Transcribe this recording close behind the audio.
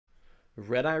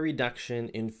Red eye reduction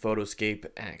in PhotoScape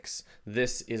X.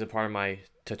 This is a part of my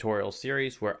tutorial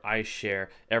series where I share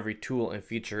every tool and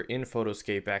feature in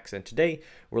PhotoScape X, and today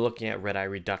we're looking at red eye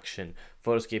reduction.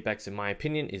 PhotoScape X, in my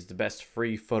opinion, is the best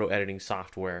free photo editing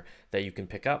software that you can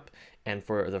pick up, and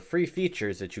for the free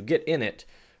features that you get in it,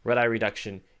 red eye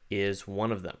reduction is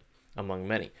one of them among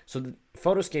many. So the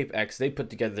PhotoScape X, they put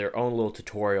together their own little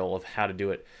tutorial of how to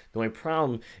do it. The only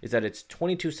problem is that it's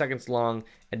 22 seconds long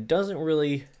and doesn't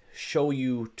really show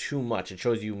you too much. It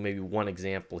shows you maybe one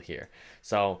example here.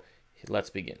 So let's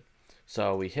begin.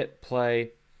 So we hit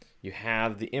play, you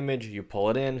have the image, you pull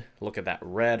it in, look at that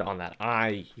red on that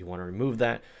eye, you want to remove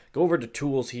that. Go over to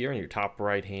tools here in your top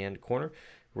right hand corner,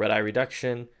 red eye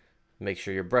reduction, make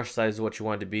sure your brush size is what you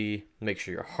want it to be, make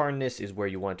sure your hardness is where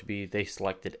you want it to be. They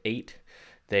selected 8,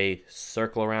 they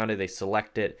circle around it, they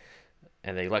select it,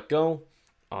 and they let go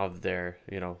of their,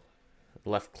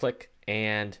 left click,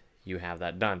 and you have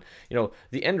that done.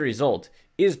 The end result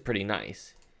is pretty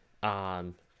nice,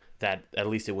 that at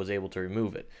least it was able to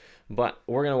remove it. But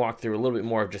we're going to walk through a little bit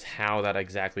more of just how that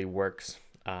exactly works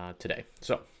today.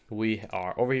 So we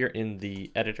are over here in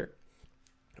the editor.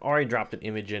 Already dropped an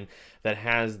image in that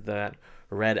has that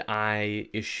red eye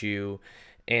issue,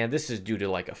 and this is due to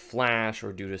like a flash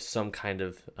or due to some kind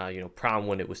of problem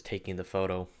when it was taking the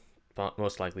photo,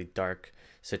 most likely dark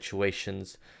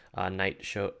situations, night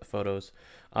photos.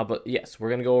 But yes, we're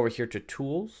gonna go over here to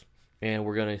tools, and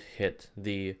we're gonna hit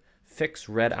the fix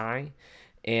red eye,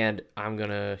 and I'm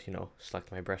gonna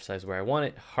select my brush size where I want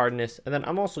it, hardness, and then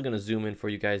I'm also gonna zoom in for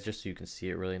you guys just so you can see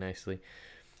it really nicely.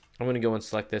 I'm going to go and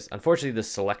select this. Unfortunately, the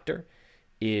selector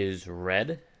is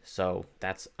red, so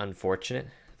that's unfortunate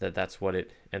that that's what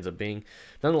it ends up being.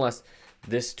 Nonetheless,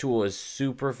 this tool is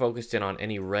super focused in on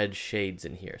any red shades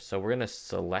in here. So we're going to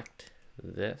select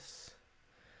this.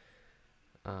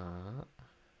 And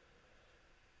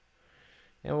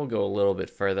we'll go a little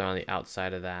bit further on the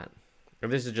outside of that.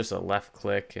 If this is just a left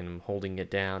click and I'm holding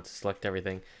it down to select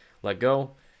everything, let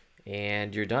go,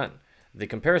 and you're done. The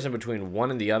comparison between one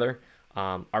and the other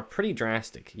are pretty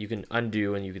drastic. You can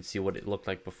undo and you can see what it looked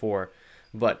like before,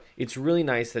 but it's really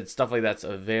nice that stuff like that's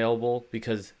available,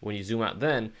 because when you zoom out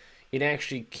then it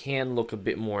actually can look a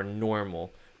bit more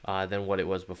normal than what it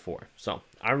was before. So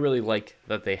I really like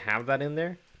that they have that in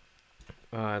there.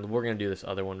 We're gonna do this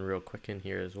other one real quick in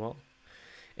here as well,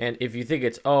 and if you think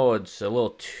it's a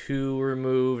little too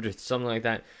removed or something like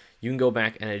that, you can go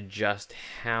back and adjust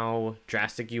how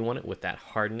drastic you want it with that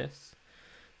hardness.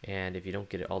 And if you don't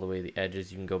get it all the way to the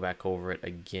edges, you can go back over it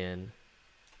again.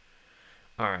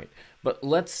 All right, but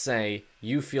let's say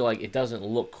you feel like it doesn't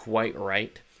look quite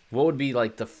right. What would be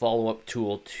like the follow-up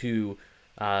tool to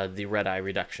the red eye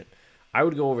reduction? I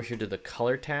would go over here to the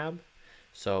color tab.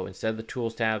 So instead of the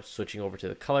tools tab, switching over to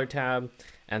the color tab.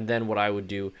 And then what I would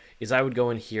do is I would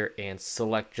go in here and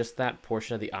select just that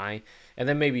portion of the eye, and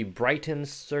then maybe brighten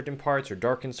certain parts or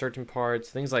darken certain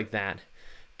parts, things like that,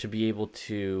 to be able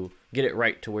to get it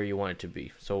right to where you want it to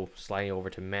be. So sliding over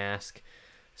to mask,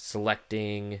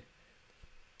 selecting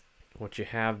what you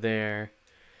have there,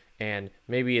 and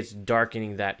maybe it's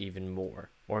darkening that even more,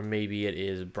 or maybe it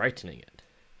is brightening it.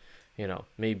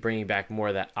 Maybe bringing back more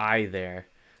of that eye there,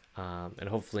 and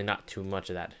hopefully not too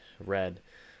much of that red.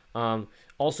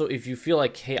 Also, if you feel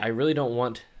like, hey, I really don't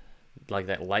want like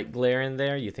that light glare in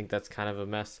there, you think that's kind of a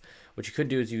mess, what you could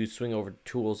do is you swing over to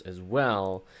tools as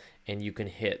well, and you can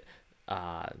hit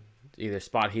either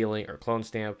spot healing or clone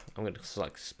stamp. I'm going to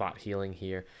select spot healing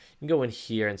here. You can go in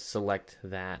here and select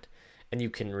that, and you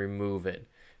can remove it.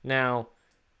 Now,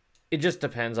 it just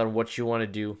depends on what you want to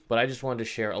do, but I just wanted to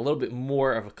share a little bit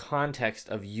more of a context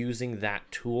of using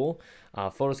that tool.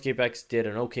 PhotoScape X did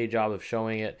an okay job of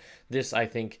showing it. This, I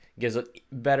think, gives a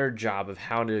better job of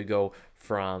how to go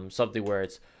from something where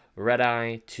it's red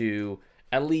eye to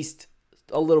at least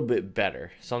a little bit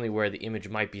better, something where the image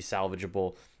might be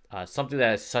salvageable. Something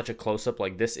that is such a close-up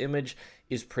like this image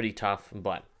is pretty tough,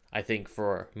 but I think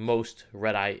for most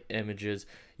red eye images,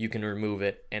 you can remove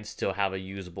it and still have a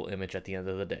usable image at the end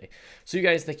of the day. So you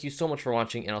guys, thank you so much for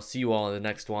watching, and I'll see you all in the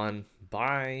next one.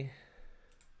 Bye.